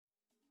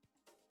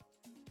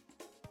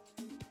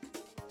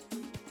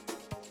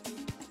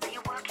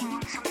working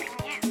on something new.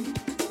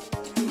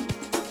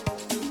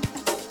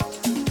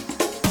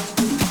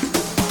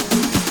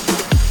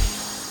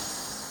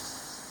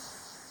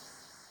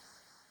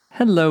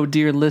 Hello,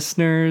 dear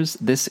listeners.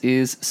 This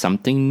is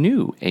Something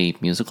New, a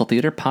musical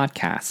theater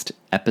podcast,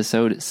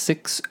 episode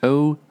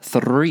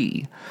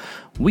 603.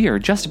 We are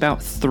just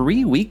about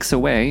 3 weeks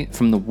away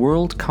from the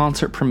world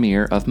concert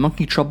premiere of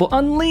Monkey Trouble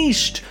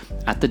Unleashed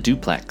at the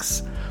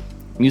Duplex.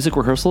 Music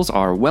rehearsals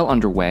are well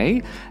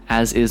underway,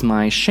 as is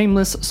my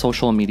shameless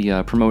social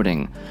media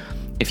promoting.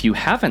 If you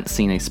haven't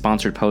seen a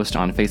sponsored post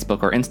on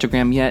Facebook or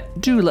Instagram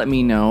yet, do let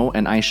me know,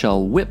 and I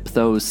shall whip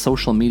those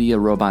social media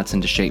robots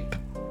into shape.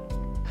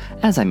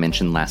 As I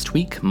mentioned last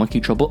week, Monkey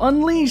Trouble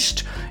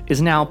Unleashed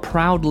is now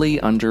proudly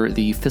under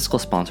the fiscal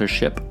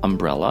sponsorship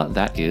umbrella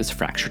that is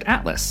Fractured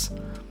Atlas.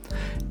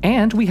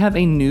 And we have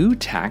a new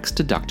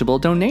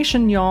tax-deductible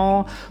donation,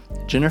 y'all.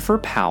 Jennifer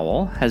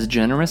Powell has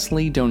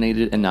generously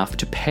donated enough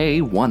to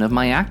pay one of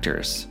my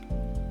actors.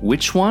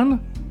 Which one?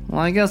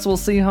 Well, I guess we'll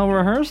see how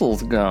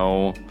rehearsals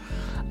go.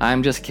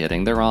 I'm just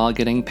kidding, they're all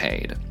getting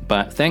paid.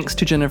 But thanks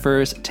to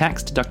Jennifer's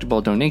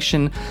tax-deductible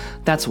donation,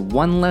 that's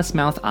one less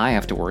mouth I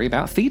have to worry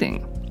about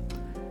feeding.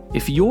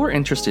 If you're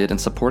interested in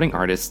supporting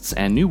artists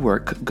and new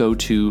work, go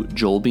to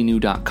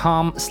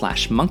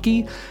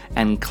joelbnew.com/monkey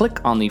and click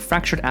on the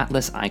Fractured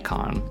Atlas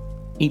icon.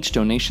 Each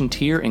donation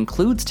tier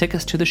includes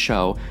tickets to the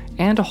show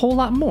and a whole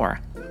lot more.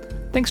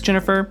 Thanks,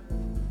 Jennifer.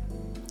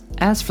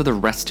 As for the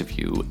rest of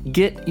you,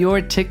 get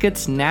your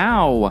tickets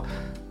now!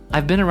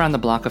 I've been around the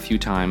block a few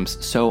times,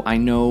 so I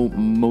know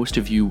most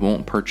of you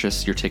won't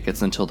purchase your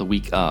tickets until the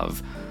week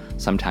of,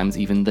 sometimes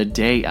even the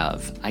day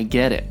of. I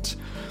get it.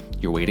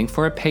 You're waiting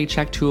for a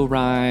paycheck to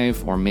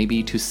arrive, or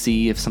maybe to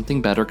see if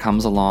something better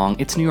comes along.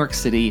 It's New York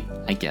City.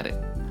 I get it.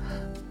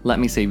 Let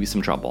me save you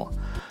some trouble.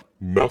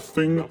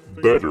 Nothing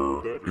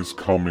better is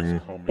coming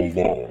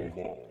along.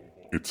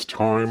 It's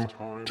time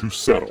to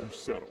settle.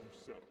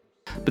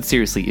 But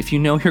seriously, if you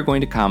know you're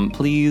going to come,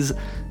 please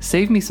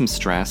save me some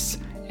stress,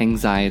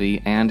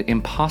 anxiety, and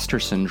imposter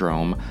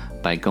syndrome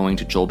by going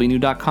to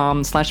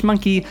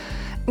joelbnew.com/monkey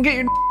and get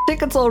your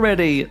tickets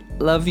already.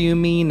 Love you,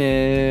 mean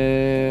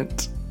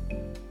it.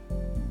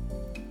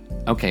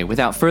 Okay,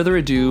 without further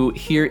ado,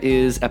 here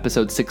is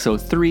episode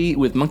 603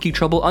 with Monkey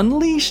Trouble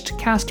Unleashed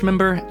cast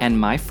member and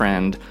my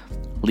friend,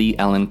 Lee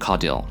Ellen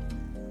Caudill.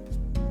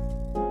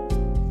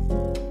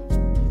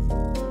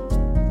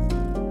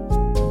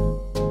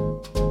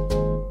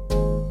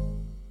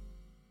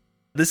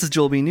 This is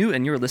Joel B. New,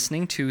 and you're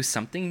listening to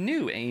Something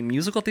New, a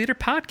musical theater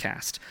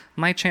podcast.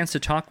 My chance to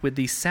talk with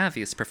the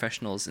savviest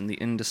professionals in the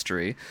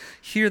industry,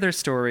 hear their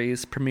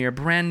stories, premiere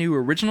brand new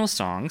original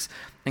songs,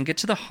 and get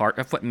to the heart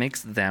of what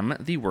makes them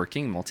the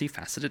working,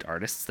 multifaceted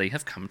artists they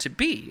have come to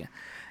be.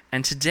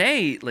 And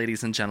today,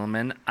 ladies and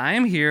gentlemen, I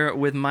am here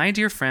with my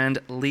dear friend,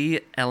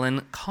 Lee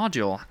Ellen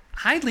Caudill.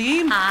 Hi,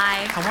 Lee.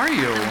 Hi. How are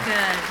you?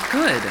 I'm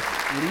Good.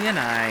 Lee and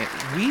I,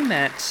 we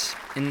met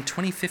in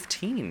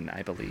 2015,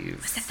 I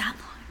believe. Was it that long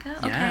ago?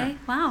 Yeah. Okay.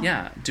 Wow.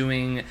 Yeah,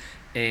 doing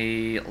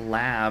a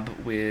lab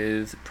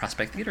with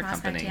Prospect Theater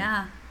Company.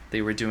 Yeah.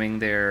 They were doing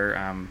their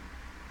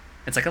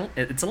it's a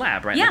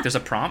lab, right? Yeah. Like there's a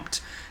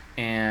prompt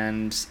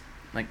and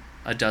like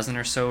a dozen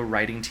or so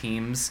writing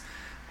teams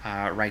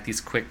write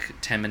these quick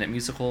 10-minute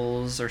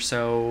musicals or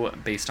so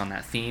based on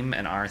that theme,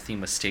 and our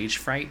theme was stage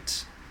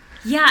fright.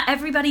 Yeah,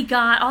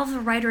 all the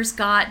writers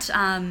got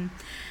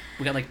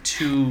We got like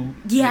two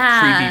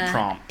yeah. creepy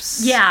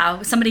prompts.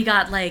 Yeah, somebody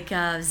got like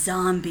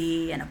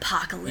zombie and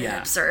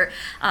apocalypse, Yeah. or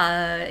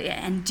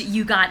and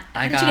you got.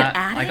 Did you get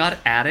attic? I got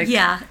attic.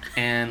 Yeah.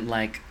 And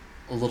like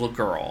a little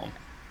girl,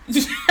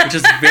 Yeah. which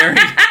is very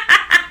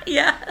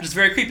Yeah. which is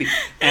very creepy.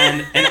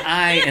 And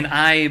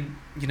I,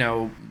 you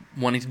know,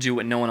 wanting to do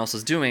what no one else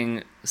was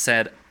doing,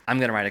 said I'm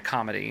gonna write a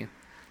comedy,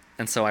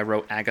 and so I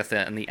wrote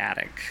Agatha in the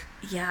Attic.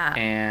 Yeah.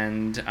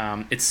 And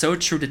it's so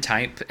true to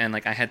type, and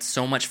like I had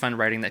so much fun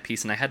writing that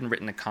piece, and I hadn't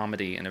written a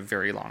comedy in a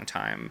very long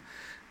time.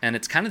 And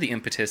it's kind of the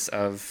impetus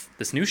of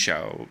this new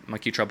show,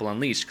 Monkey Trouble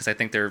Unleashed, because I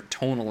think they're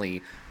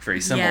tonally very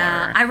similar.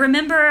 Yeah, I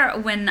remember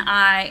when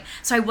I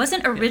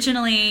wasn't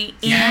originally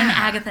in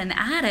Agatha in the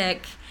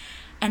Attic,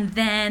 and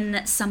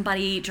then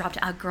somebody dropped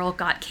out. A girl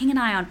got King and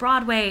I on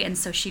Broadway, and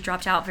so she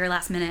dropped out very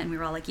last minute, and we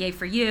were all like, yay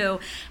for you.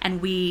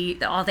 And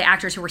all the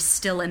actors who were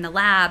still in the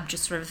lab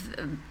just sort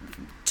of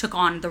took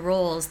on the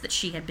roles that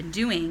she had been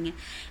doing,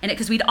 and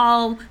because we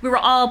were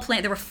all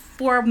playing. There were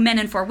 4 men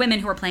and 4 women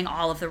who were playing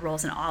all of the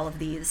roles in all of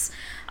these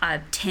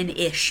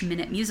 10-ish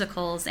minute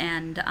musicals,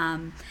 and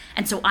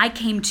so I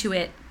came to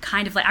it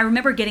kind of like, I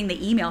remember getting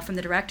the email from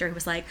the director who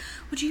was like,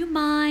 would you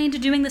mind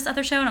doing this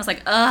other show? And I was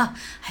like, I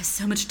have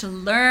so much to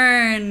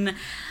learn.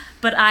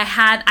 But I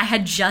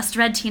had just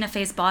read Tina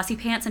Fey's Bossy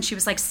Pants, and she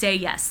was like, say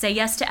yes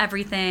to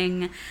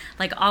everything,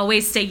 like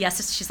always say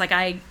yes. She's like,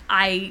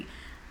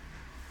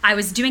 I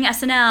was doing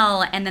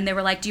SNL, and then they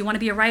were like, do you want to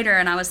be a writer?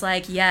 And I was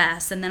like,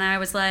 yes. And then I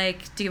was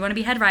like, do you want to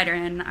be head writer?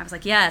 And I was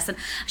like, yes. And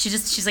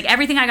she's like,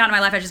 everything I got in my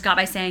life, I just got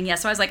by saying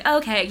yes. So I was like,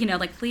 okay,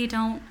 like, please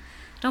don't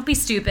don't be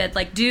stupid.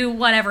 Like, do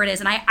whatever it is.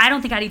 And I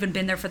don't think I'd even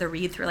been there for the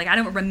read through. Like, I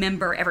don't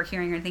remember ever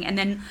hearing anything. And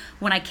then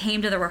when I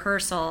came to the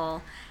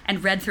rehearsal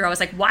and read through, I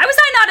was like, why was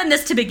I not in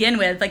this to begin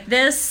with? Like,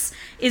 this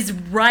is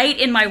right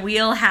in my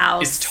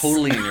wheelhouse. It's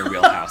totally in your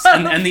wheelhouse.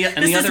 And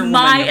the other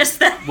my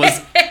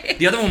aesthetic.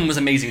 The other one was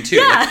amazing too.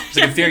 Yeah. It was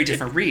like a very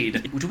different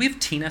read. Do we have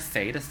Tina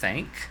Fey to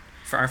thank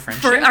for our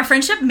friendship? For our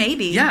friendship,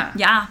 maybe. Yeah.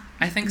 Yeah.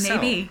 I think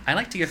maybe. So. I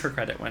like to give her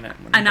credit when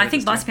and I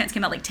think Bossy Pants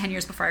came out like 10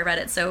 years before I read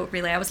it, so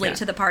really I was late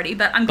to the party,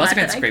 but I'm glad Bossy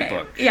Pants that is a great came.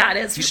 book. Yeah, it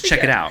is. You should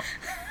check it out.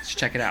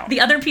 Check it out. The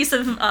other piece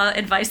of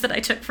advice that I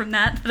took from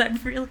that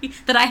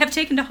I have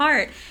taken to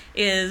heart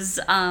is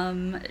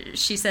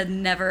she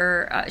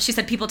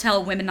said people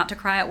tell women not to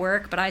cry at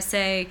work, but I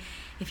say,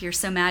 if you're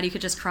so mad you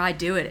could just cry,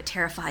 do it. It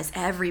terrifies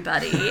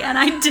everybody. And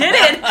I did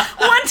it.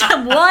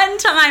 One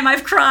time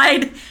I've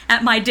cried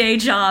at my day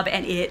job,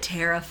 and it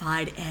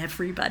terrified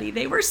everybody.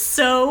 They were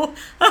so...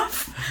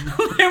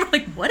 they were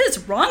like, what is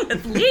wrong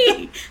with Lee?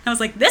 And I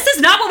was like, this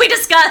is not what we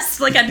discussed.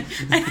 Like, I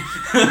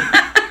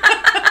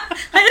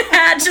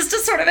had just a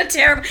sort of a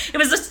terrible...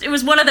 It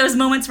was one of those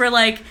moments where,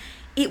 like,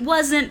 it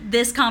wasn't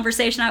this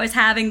conversation I was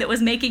having that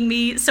was making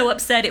me so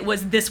upset.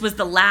 This was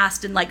the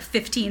last in like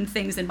 15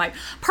 things in my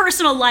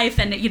personal life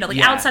and,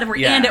 outside of work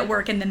and at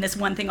work. And then this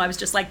one thing I was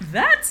just like,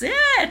 that's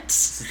it.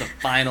 This is the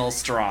final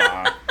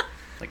straw.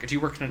 Like, do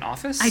you work in an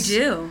office? I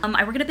do.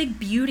 I work at a big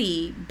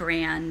beauty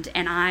brand,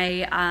 and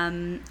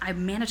I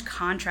manage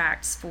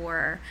contracts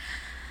for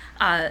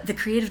the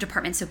creative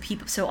department.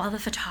 So all the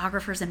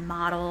photographers and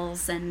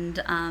models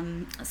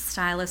and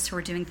stylists who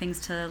are doing things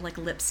to like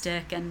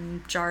lipstick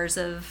and jars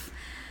of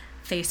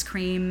face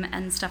cream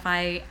and stuff.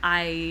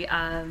 I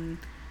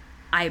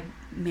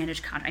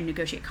manage I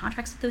negotiate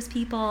contracts with those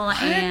people,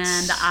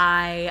 and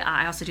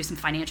I also do some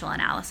financial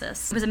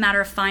analysis. It was a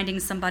matter of finding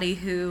somebody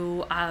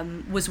who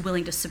was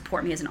willing to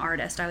support me as an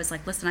artist. I was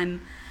like,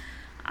 listen,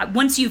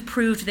 once you've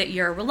proved that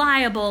you're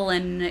reliable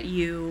and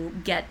you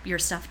get your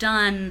stuff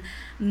done,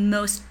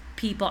 most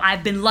people,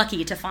 I've been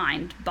lucky to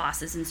find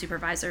bosses and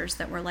supervisors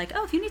that were like,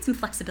 oh, if you need some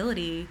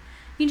flexibility,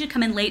 you need to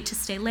come in late to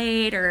stay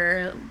late,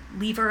 or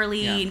leave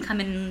early and come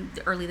in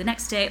early the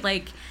next day.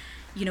 Like,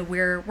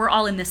 we're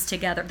all in this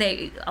together.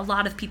 A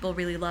lot of people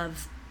really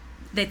love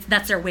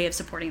that's their way of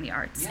supporting the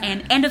arts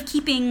and of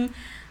keeping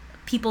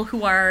people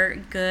who are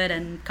good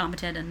and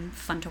competent and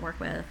fun to work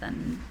with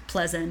and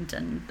pleasant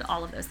and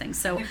all of those things.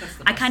 So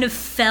I kind of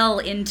fell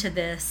into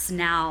this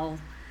now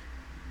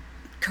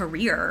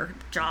career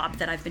job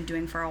that I've been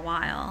doing for a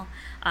while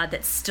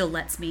that still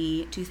lets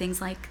me do things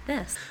like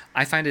this.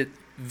 I find it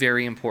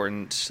very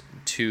important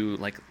to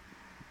like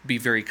be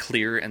very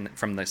clear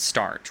from the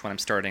start when I'm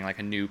starting like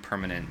a new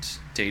permanent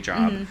day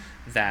job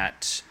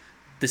that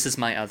this is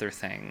my other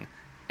thing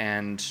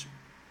and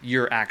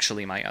you're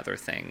actually my other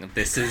thing.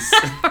 This is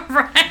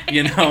right.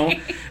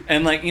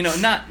 And like,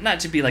 not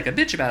to be like a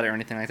bitch about it or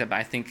anything like that, but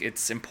I think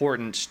it's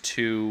important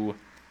to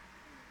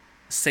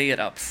say it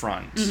up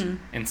front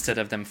instead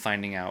of them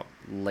finding out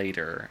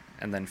later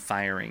and then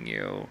firing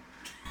you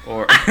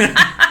or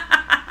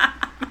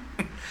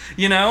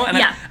and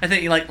I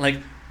think like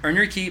earn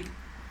your keep,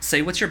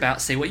 say what you're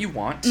about, say what you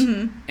want,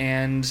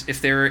 and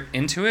if they're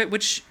into it,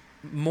 which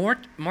more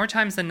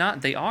times than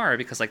not they are,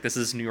 because like this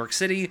is New York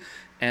City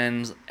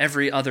and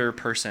every other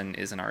person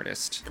is an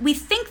artist. We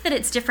think that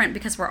it's different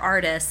because we're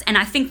artists, and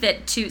I think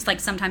that too, like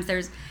sometimes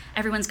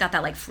everyone's got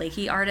that like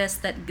flaky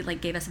artist that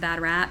like gave us a bad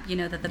rap,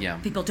 that the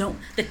people don't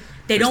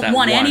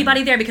want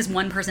anybody there because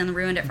one person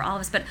ruined it for all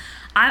of us. But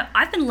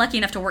I've been lucky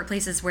enough to work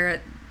places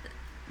where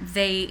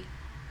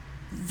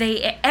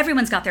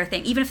everyone's got their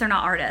thing, even if they're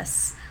not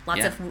artists.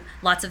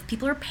 Lots of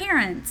people are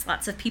parents.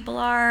 Lots of people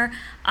are,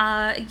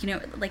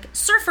 like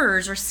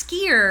surfers or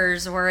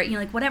skiers or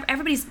like whatever.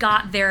 Everybody's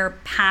got their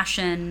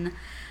passion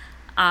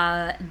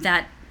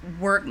that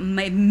work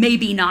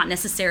maybe not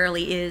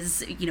necessarily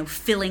is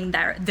filling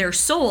their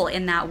soul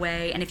in that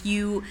way. And if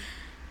you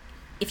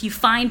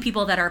find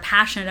people that are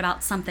passionate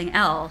about something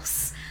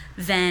else,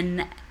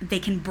 then they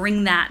can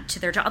bring that to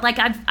their job. Like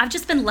I've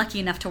just been lucky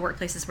enough to work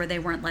places where they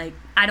weren't like,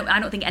 I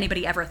don't think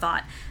anybody ever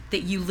thought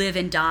that you live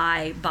and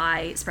die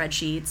by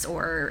spreadsheets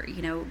or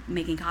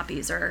making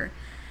copies or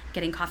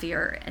getting coffee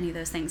or any of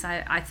those things.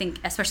 I think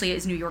especially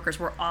as New Yorkers,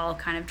 we're all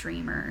kind of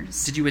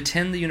dreamers. Did you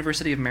attend the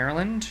University of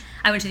Maryland?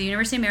 I went to the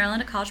University of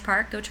Maryland at College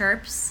Park. Go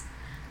Terps.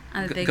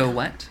 I'm a big go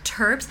what?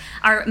 Terps.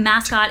 Our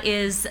mascot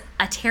is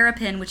a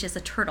terrapin, which is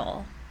a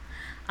turtle.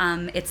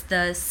 It's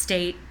the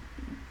state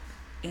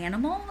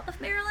animal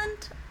of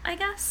Maryland, I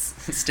guess.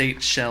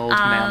 State shelled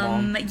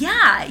mammal.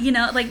 Yeah,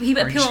 like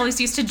people always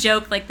used to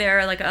joke like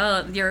they're like,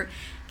 oh,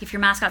 if your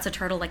mascot's a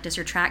turtle, like does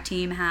your track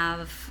team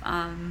have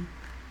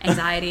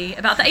anxiety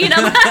about that?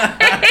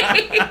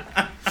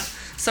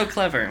 So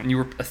clever. And you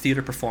were a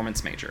theater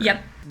performance major.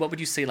 Yep. What would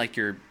you say like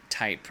your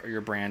type or your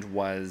brand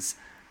was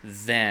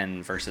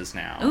then versus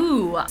now?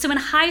 Ooh. So in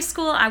high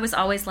school, I was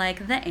always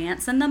like the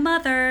aunts and the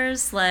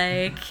mothers.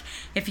 Like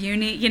if you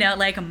need,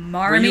 like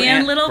Marmee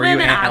and Little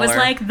Women, I was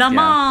like the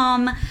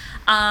mom.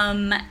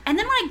 And then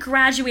when I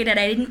graduated,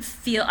 I didn't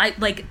feel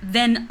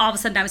then all of a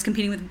sudden I was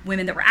competing with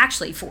women that were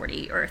actually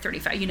 40 or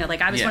 35. You know,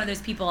 like I was one of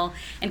those people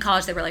in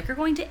college that were like, you're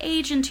going to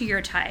age into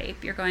your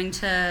type. You're going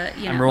to,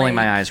 you know. I'm rolling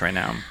my eyes right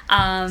now.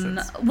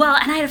 Well,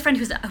 and I had a friend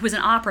who was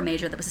an opera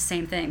major that was the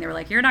same thing. They were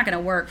like, you're not going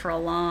to work for a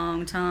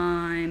long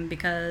time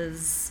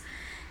because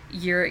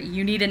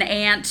you need an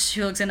aunt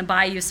who's going to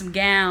buy you some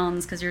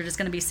gowns because you're just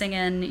going to be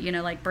singing, you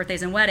know, like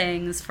birthdays and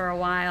weddings for a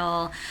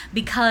while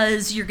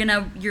because you're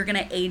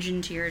gonna age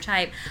into your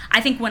type. I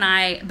think when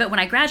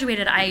I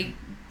graduated,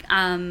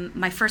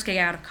 my first gig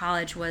out of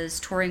college was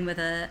touring with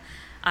a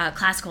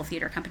classical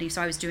theater company,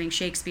 so I was doing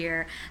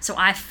Shakespeare, so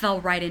I fell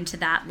right into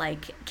that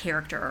like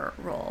character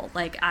role.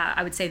 Like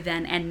I would say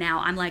then and now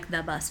I'm like the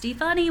busty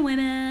funny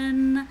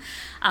women.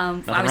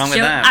 Nothing wrong with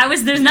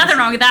that. There's nothing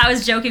wrong with that. I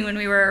was joking when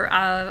we were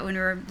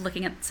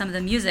looking at some of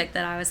the music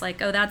that I was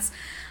like, oh, that's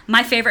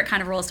my favorite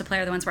kind of roles to play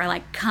are the ones where I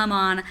like, come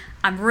on,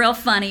 I'm real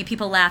funny,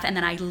 people laugh, and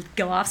then I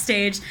go off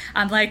stage.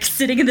 I'm like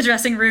sitting in the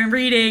dressing room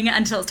reading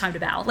until it's time to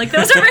bow. Like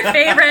those are my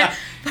favorite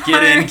parts.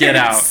 Get in, get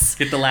out.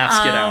 Get the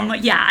laughs, get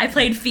out. Yeah, I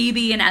played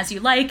Phoebe in As You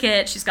Like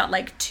It. She's got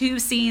like 2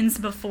 scenes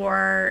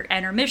before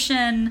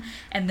intermission,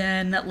 and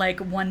then like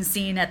 1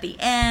 scene at the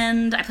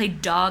end. I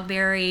played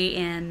Dogberry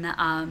in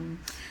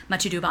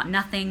Much Ado About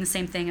Nothing.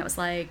 Same thing. It was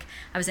like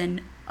I was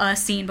in a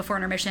scene before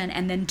intermission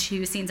and then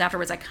 2 scenes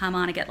afterwards. I come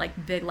on and get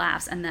like big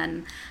laughs, and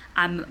then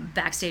I'm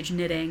backstage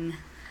knitting,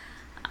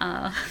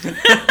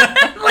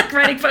 like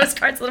writing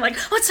postcards. And I'm like,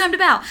 oh, it's time to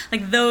bow.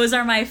 Like those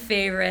are my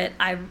favorite.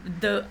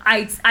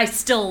 I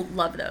still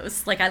love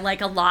those. Like I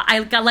like a lot. I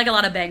like a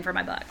lot of bang for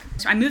my buck.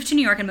 So I moved to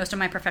New York, and most of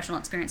my professional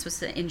experience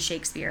was in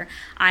Shakespeare.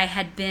 I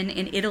had been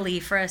in Italy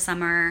for a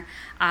summer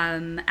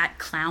at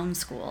clown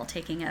school,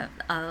 taking a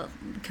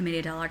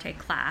Commedia dell'arte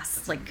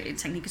class, like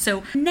technique.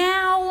 So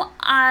now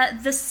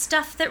the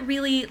stuff that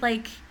really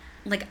like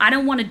I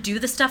don't want to do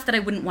the stuff that I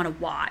wouldn't want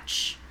to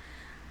watch.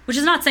 Which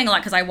is not saying a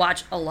lot because I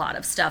watch a lot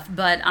of stuff,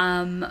 but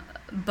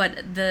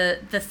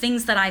the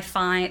things that I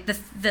find,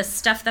 the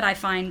stuff that I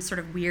find sort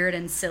of weird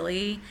and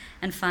silly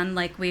and fun,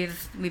 like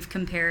we've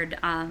compared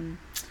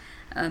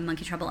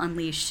Monkey Trouble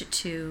Unleashed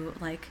to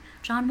like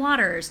John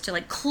Waters, to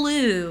like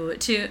Clue,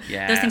 to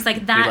those things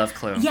like that. We love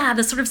Clue. Yeah,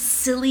 the sort of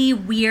silly,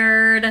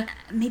 weird,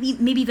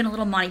 maybe even a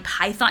little Monty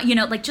Python, you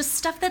know, like just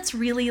stuff that's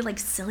really like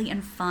silly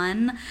and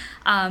fun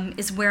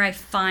is where I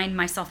find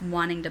myself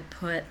wanting to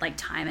put like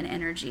time and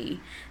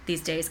energy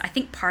these days. I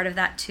think part of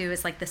that too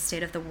is like the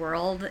state of the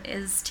world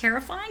is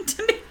terrifying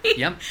to me.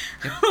 Yep.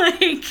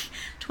 Like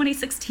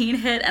 2016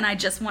 hit and I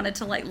just wanted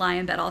to like lie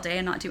in bed all day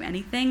and not do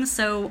anything.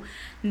 So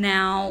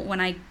now when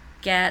I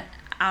get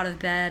out of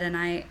bed and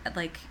I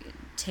like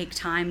take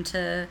time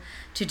to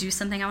do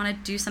something, I want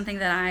to do something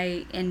that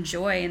I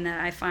enjoy and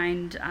that I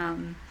find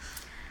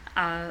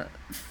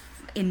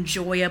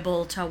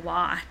enjoyable to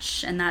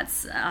watch. And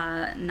that's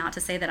not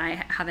to say that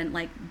I haven't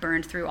like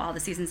burned through all the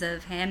seasons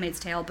of Handmaid's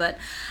Tale, but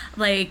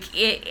like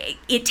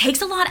it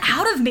takes a lot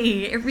out of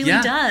me. It really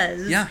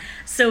does. Yeah.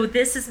 So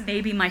this is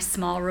maybe my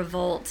small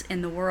revolt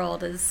in the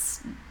world,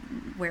 is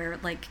where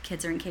like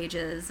kids are in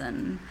cages.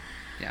 And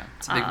yeah,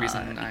 it's a big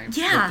reason I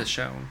love the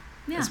show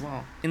as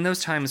well. In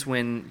those times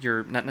when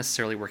you're not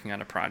necessarily working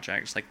on a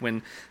project, like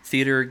when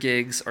theater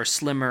gigs are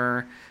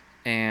slimmer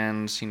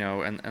and, you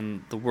know,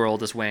 and the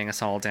world is weighing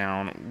us all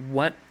down,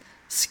 what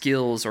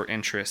skills or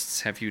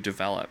interests have you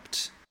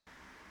developed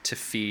to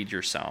feed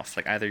yourself,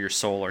 like either your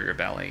soul or your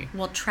belly?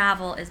 Well,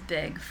 travel is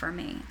big for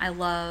me. I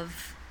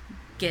love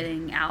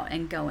getting out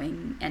and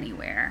going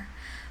anywhere.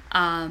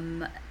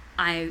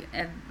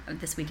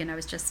 This weekend I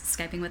was just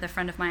Skyping with a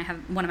friend of mine. I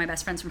have one of my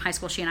best friends from high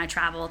school. She and I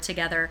travel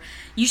together.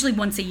 Usually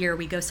once a year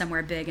we go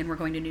somewhere big, and we're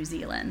going to New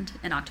Zealand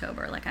in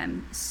October. Like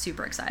I'm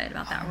super excited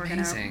about that. We're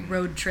going to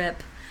road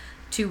trip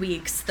 2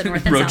 weeks, the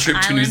North and road South trip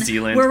Island. to New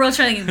Zealand. We're road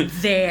tripping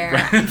there,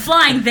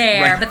 flying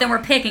there, but then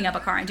we're picking up a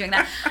car and doing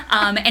that.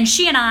 And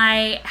she and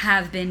I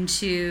have been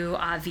to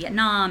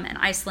Vietnam and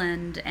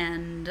Iceland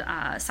and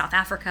South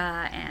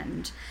Africa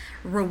and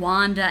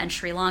Rwanda and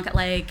Sri Lanka.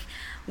 Like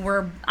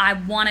I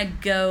want to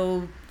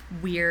go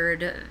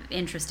weird,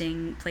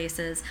 interesting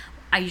places.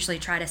 I usually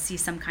try to see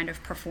some kind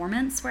of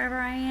performance wherever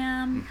I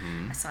am.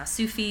 Mm-hmm. I saw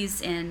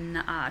Sufis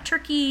in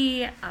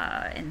Turkey,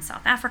 in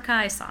South Africa.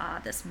 I saw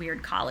this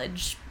weird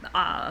college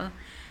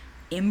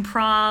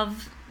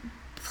improv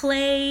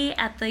play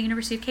at the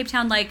University of Cape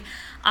Town. Like,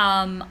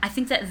 I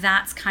think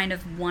that's kind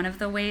of one of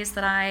the ways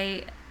that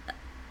I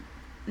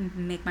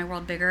make my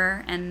world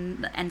bigger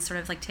and sort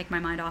of like take my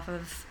mind off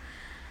of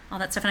all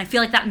that stuff. And I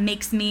feel like that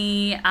makes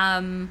me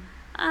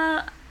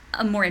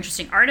a more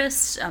interesting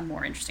artist, a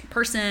more interesting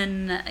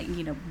person.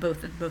 You know,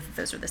 both of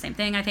those are the same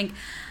thing, I think.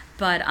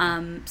 But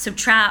so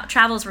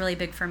travel is really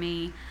big for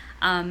me.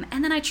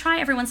 And then I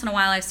try every once in a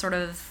while, I sort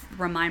of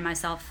remind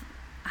myself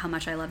how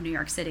much I love New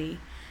York City.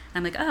 And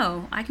I'm like,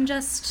 oh, I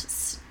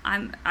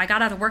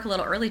got out of work a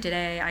little early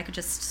today. I could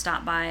just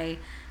stop by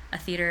a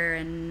theater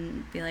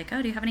and be like,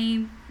 oh, do you have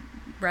any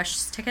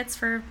rush tickets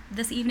for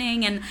this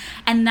evening?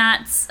 And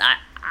that's,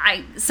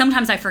 I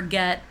sometimes I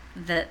forget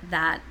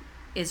that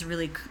is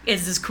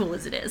as cool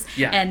as it is.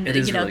 Yeah, and it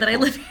is you know really that cool.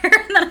 I live here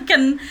and that I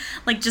can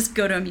like just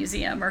go to a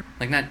museum or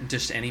Like not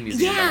just any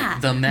museum, but yeah,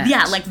 like the Met.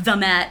 yeah, like the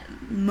Met,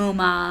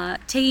 MoMA,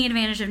 taking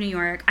advantage of New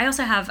York. I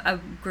also have a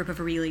group of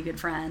really good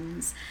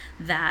friends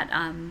that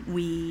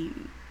we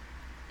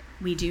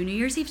do New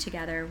Year's Eve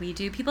together. We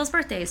do people's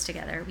birthdays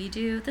together. We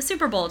do the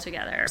Super Bowl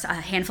together. A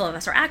handful of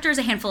us are actors.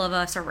 A handful of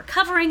us are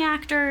recovering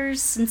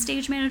actors and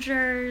stage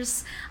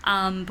managers.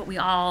 But we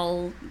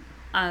all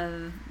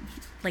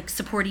like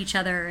support each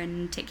other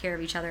and take care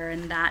of each other,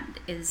 and that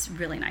is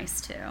really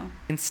nice too.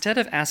 Instead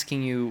of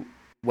asking you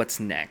what's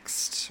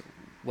next,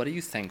 what are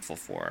you thankful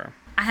for?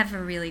 I have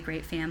a really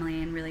great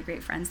family and really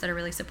great friends that are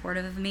really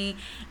supportive of me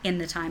in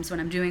the times when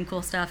I'm doing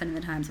cool stuff and in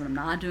the times when I'm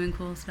not doing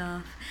cool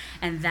stuff.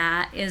 And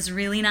that is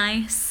really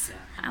nice.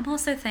 Yeah. I'm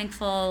also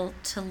thankful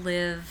to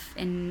live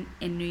in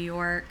New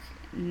York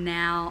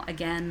now,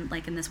 again,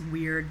 like in this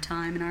weird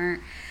time in our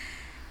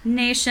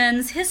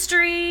nation's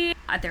history.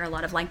 There are a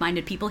lot of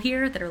like-minded people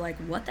here that are like,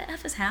 what the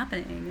F is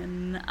happening?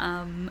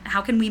 And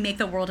how can we make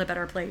the world a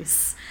better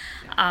place?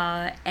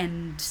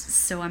 And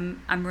so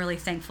I'm really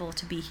thankful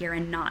to be here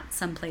and not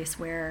someplace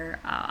where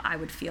I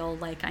would feel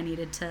like I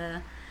needed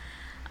to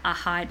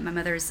hide. My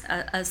mother's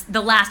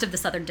the last of the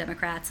Southern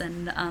Democrats,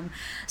 and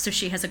so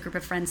she has a group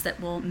of friends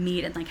that will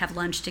meet and like have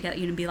lunch together,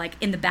 you know, be like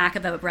in the back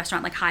of a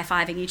restaurant, like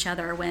high-fiving each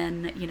other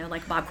when, you know,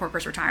 like Bob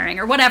Corker's retiring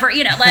or whatever,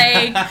 you know,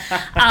 like.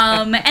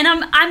 And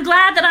I'm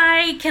glad that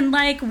I can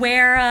like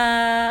wear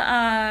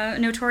a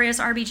Notorious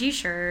RBG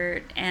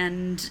shirt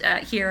and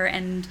here,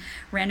 and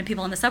random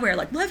people in the subway are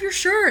like, love your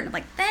shirt, and I'm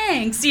like,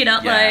 thanks, you know,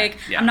 like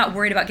I'm not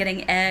worried about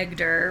getting egged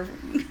or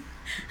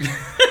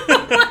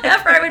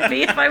whatever I would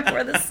be if I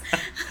wore this.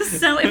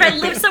 So if I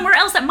lived somewhere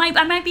else, I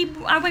might be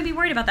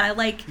worried about that. I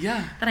like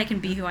that I can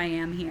be who I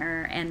am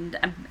here, and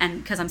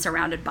because I'm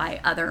surrounded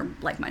by other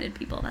like-minded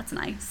people, that's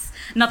nice.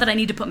 Not that I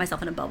need to put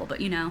myself in a bubble,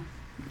 but you know,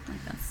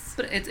 like that's.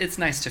 But it's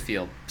nice to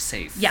feel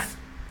safe. Yeah.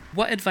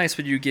 What advice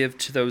would you give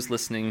to those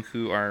listening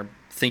who are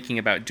thinking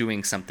about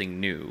doing something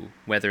new,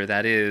 whether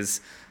that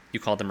is, you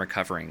call them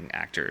recovering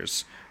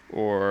actors,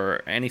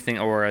 or anything,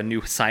 or a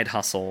new side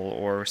hustle,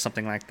 or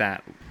something like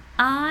that?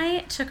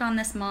 I took on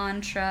this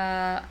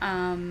mantra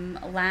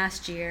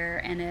last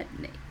year, and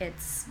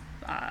it's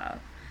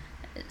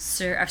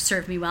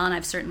served me well, and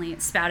I've certainly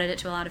spouted it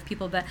to a lot of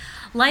people. But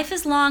life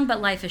is long,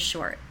 but life is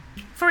short.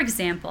 For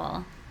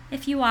example,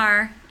 if you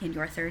are in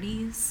your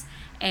 30s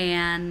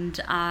and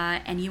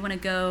you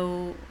want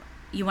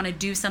to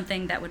do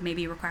something that would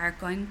maybe require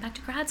going back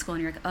to grad school,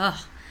 and you're like,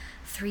 ugh,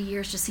 3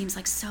 years just seems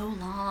like so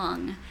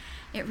long.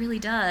 It really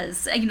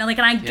does. You know, like,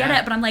 and I get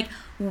it, but I'm like,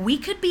 we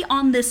could be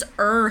on this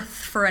earth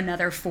for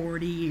another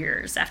 40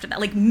 years after that.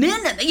 Like,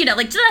 you know,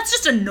 like, that's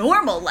just a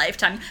normal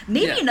lifetime.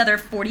 Maybe another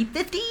 40,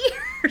 50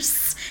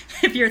 years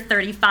if you're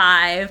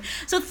 35.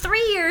 So 3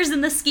 years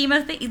in the scheme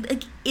of things,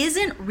 like,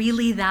 isn't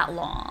really that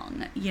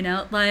long, you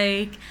know?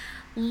 Like,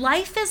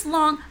 life is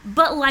long,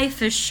 but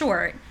life is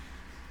short.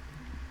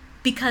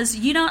 Because,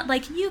 you know,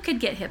 like, you could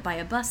get hit by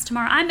a bus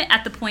tomorrow. I'm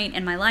at the point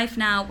in my life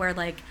now where,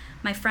 like,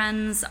 my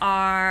friends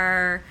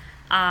are...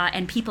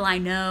 and people I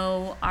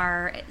know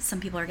some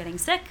people are getting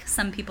sick,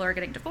 some people are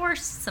getting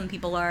divorced, some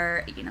people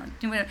are, you know,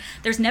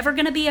 there's never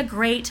going to be a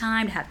great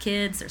time to have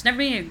kids. There's never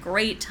going to be a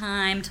great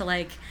time to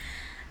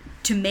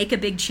make a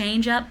big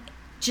change up.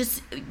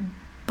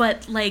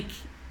 But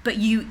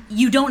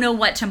you don't know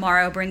what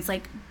tomorrow brings.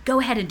 Like,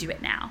 go ahead and do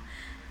it now.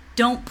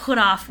 Don't put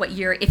off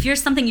if you're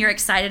something you're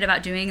excited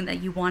about doing and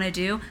that you want to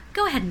do,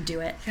 go ahead and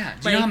do it. Yeah.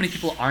 Do you know how many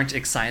people aren't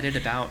excited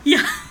about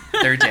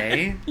their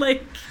day?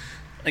 Like,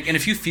 and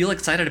if you feel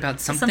excited about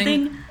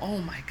something, oh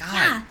my God.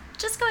 Yeah,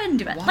 just go ahead and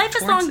do it. Life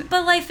is long,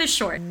 but life is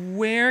short.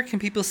 Where can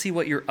people see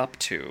what you're up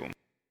to?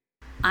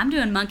 I'm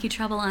doing Monkey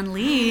Trouble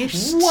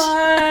Unleashed.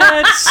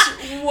 What?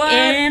 What?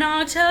 In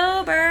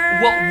October.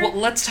 Well,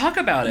 let's talk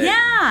about it.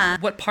 Yeah.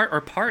 What part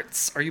or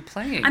parts are you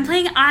playing?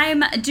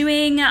 I'm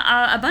doing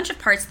a bunch of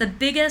parts. The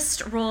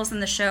biggest roles in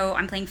the show,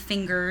 I'm playing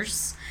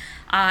Fingers,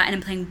 and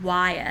I'm playing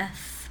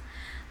Wyeth.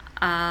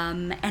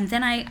 And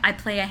then I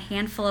play a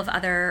handful of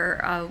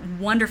other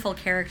wonderful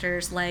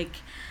characters, like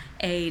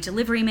a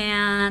delivery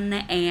man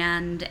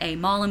and a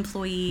mall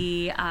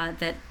employee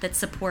that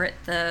support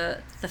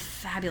the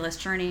fabulous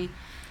journey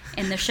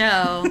in the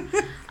show.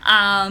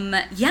 And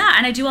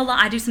I do a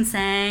lot. I do some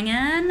singing,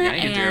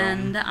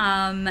 and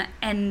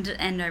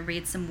I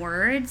read some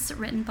words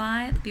written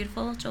by the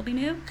beautiful Joel B.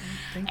 New.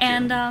 Thank you.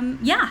 And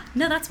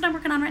that's what I'm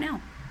working on right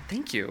now.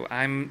 Thank you.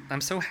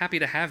 I'm so happy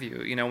to have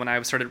you. You know, when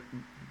I started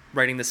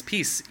writing this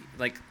piece,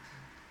 like,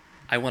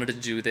 I wanted to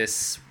do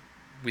this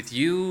with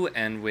you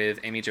and with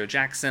Amy Jo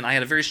Jackson. I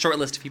had a very short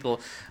list of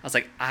people. I was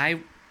like, I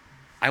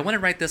want to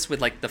write this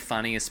with like the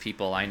funniest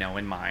people I know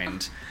in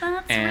mind.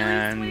 That's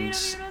and really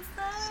sweet of you to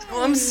say.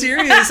 Well, I'm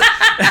serious.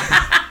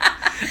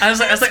 I was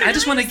like, I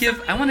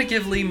want to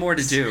give Lee more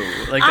to do.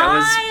 Like, that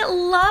was. I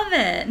love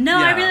it. No,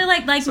 I really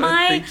like so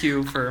my. Thank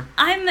you for.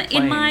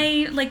 In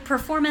my like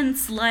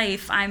performance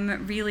life,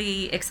 I'm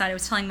really excited. I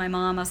was telling my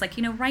mom, I was like,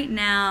 you know, right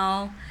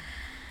now,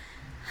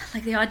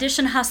 like the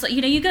audition hustle,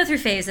 you go through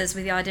phases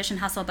with the audition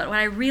hustle, but what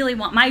I really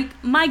want,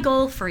 my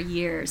goal for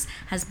years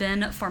has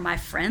been for my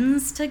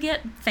friends to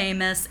get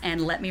famous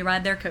and let me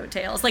ride their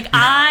coattails. Like,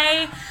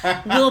 I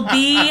will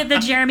be the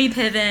Jeremy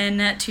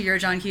Piven to your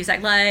John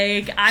Cusack.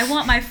 Like, I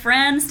want my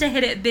friends to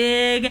hit it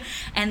big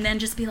and then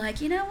just be like,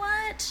 you know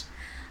what?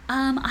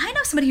 I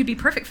know somebody who'd be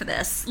perfect for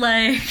this.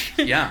 Like,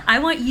 yeah. I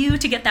want you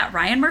to get that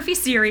Ryan Murphy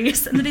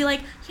series and then be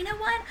like, you know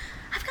what?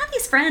 I've got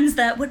these friends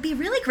that would be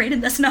really great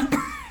in this number,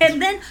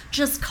 and then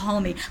just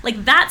call me.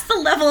 Like, that's the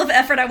level of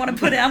effort I want to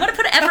put in. I want to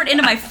put effort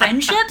into my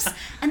friendships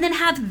and then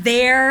have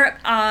their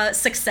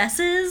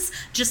successes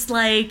just,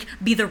 like,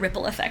 be the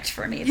ripple effect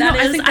for me.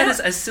 I think that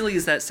is, as silly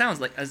as that sounds,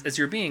 like, as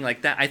you're being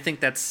like that, I think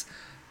that's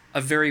a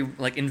very,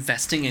 like,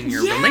 investing in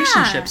your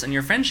relationships and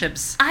your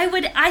friendships.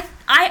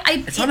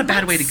 It's not a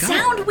bad way to go.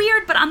 Sound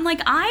weird, but I'm like,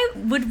 I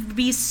would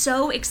be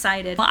so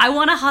excited. I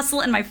want to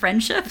hustle in my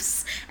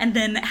friendships and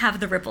then have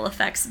the ripple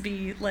effects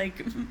be,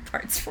 like,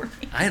 parts for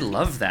me. I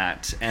love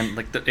that. And,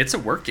 like, it's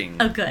working.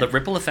 Oh, good. The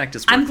ripple effect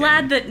is working. I'm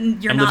glad that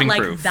you're not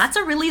like, proof. That's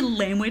a really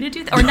lame way to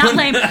do that. Or not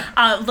lame,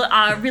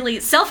 really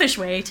selfish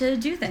way to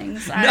do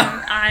things.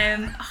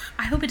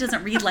 I hope it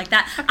doesn't read like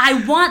that. I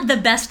want the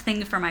best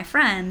thing for my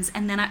friends,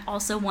 and then I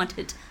also want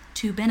it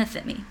to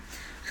benefit me.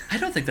 I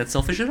don't think that's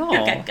selfish at all.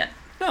 Okay, good.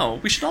 No,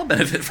 we should all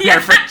benefit from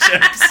our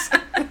friendships.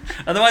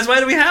 Otherwise, why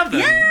do we have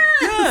them?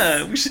 Yes!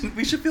 Yeah,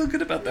 we should feel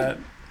good about that.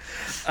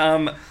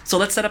 So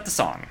let's set up the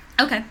song.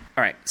 Okay.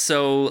 All right.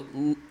 So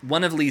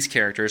one of Lee's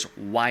characters,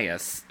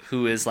 Wyeth,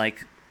 who is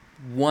like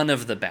one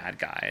of the bad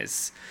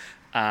guys,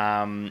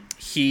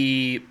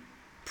 he's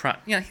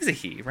a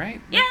he,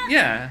 right?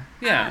 Yeah.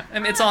 Yeah. I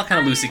mean, it's all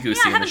kind of loosey-goosey in the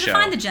show. I haven't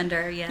defined the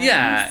gender yet.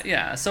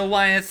 Yeah. So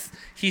Wyeth,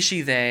 he,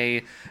 she,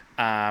 they,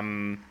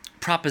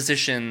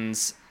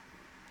 propositions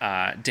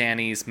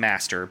Danny's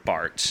master,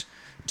 Bart,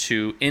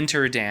 to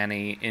enter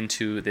Danny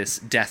into this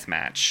death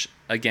match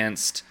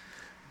against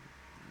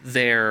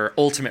their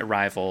ultimate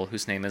rival,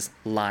 whose name is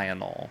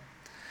Lionel.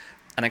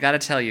 And I gotta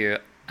tell you,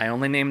 I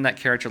only named that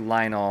character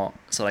Lionel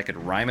so that I could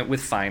rhyme it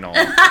with final.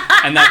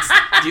 And that's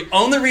the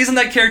only reason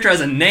that character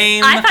has a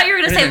name. I thought you were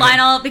going to say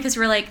Lionel because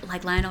you were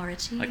like Lionel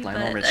Richie. Like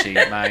Lionel Richie,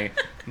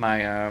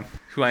 my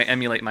who I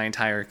emulate my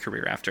entire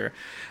career after.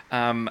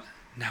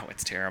 No,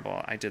 it's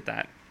terrible. I did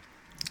that.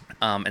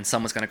 And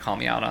someone's going to call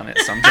me out on it,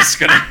 so I'm just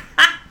going to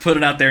put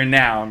it out there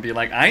now and be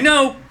like, I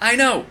know.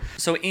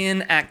 So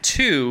in Act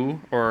 2,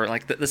 or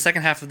like the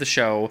second half of the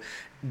show,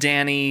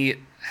 Danny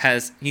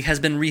has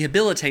been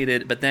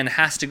rehabilitated, but then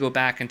has to go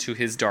back into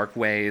his dark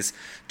ways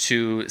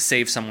to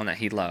save someone that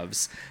he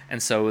loves.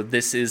 And so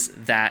this is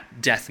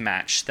that death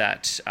match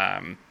that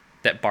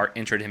Bart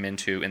entered him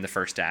into in the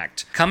first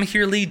act. Come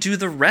hear Lee do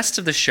the rest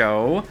of the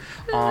show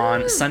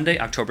on Sunday,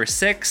 October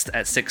 6th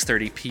at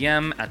 6:30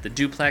 p.m. at the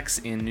Duplex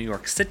in New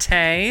York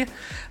City.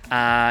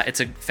 It's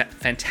a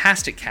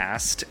fantastic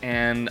cast,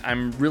 and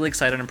I'm really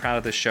excited and proud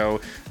of this show.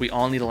 We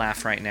all need a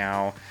laugh right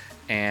now.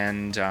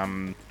 And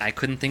I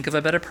couldn't think of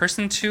a better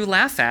person to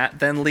laugh at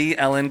than Lee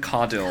Ellen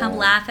Caudill. Come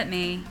laugh at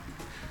me.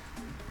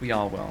 We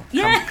all will.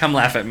 Yeah. Come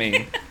laugh at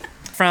me.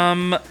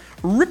 From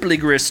Ripley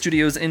Grier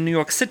Studios in New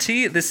York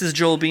City, this is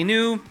Joel B.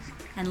 New.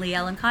 And Lee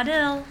Ellen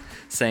Caudill.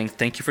 Saying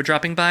thank you for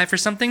dropping by for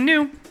something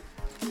new.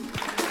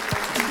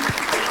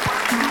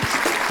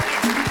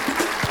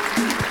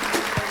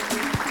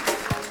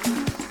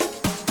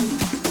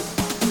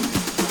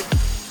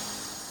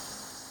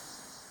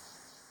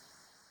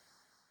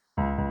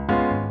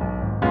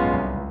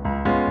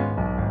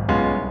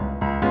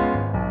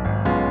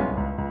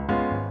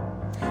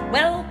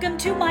 Welcome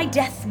to my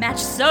death match,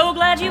 so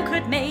glad you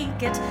could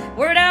make it.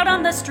 Word out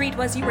on the street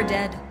was you were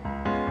dead.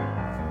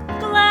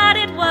 Glad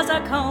it was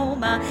a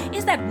coma.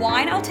 Is that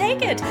wine? I'll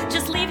take it.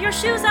 Just leave your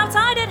shoes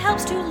outside, it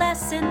helps to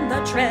lessen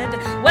the tread.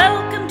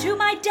 Welcome to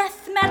my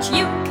death match,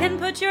 you can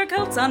put your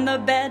coats on the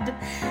bed.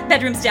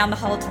 Bedroom's down the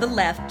hall to the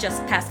left,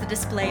 just past the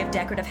display of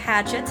decorative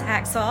hatchets,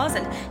 hacksaws,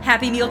 and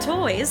Happy Meal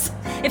toys.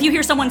 If you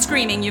hear someone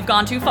screaming, you've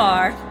gone too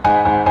far.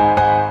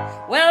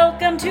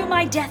 Welcome to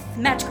my death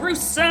match,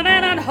 gruesome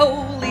and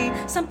unholy.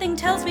 Something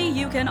tells me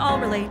you can all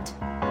relate.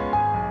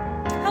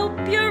 Hope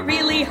you're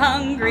really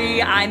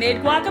hungry, I made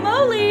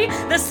guacamole.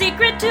 The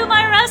secret to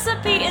my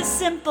recipe is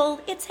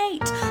simple, it's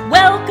hate.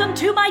 Welcome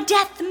to my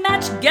death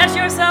match, get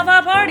yourself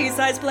a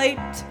party-sized plate.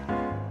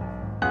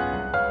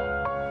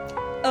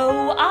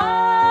 Oh,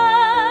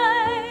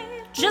 I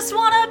just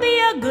wanna be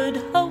a good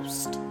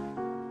host.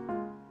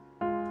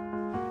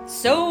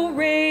 So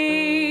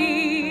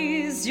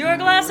raise your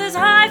glasses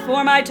high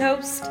for my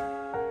toast.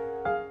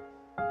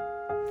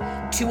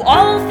 To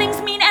all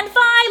things mean and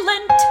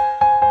violent,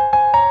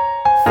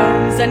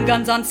 foes and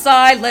guns on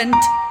silent.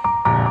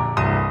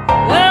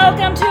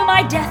 Welcome to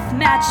my death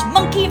match,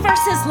 Monkey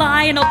versus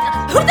Lionel.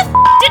 Who the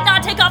did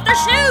not take off their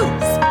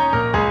shoes?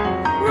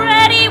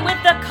 Ready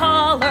with the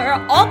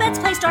collar, all bets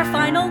placed are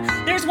final.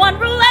 There's one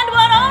rule and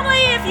one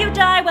only, if you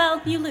die, well,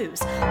 you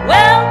lose.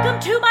 Welcome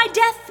to my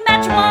death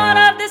match, one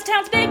of this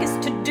town's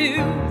biggest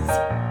to-dos.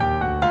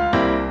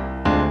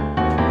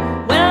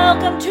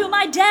 Welcome to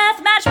my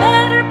death match,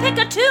 better pick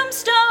a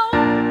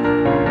tombstone.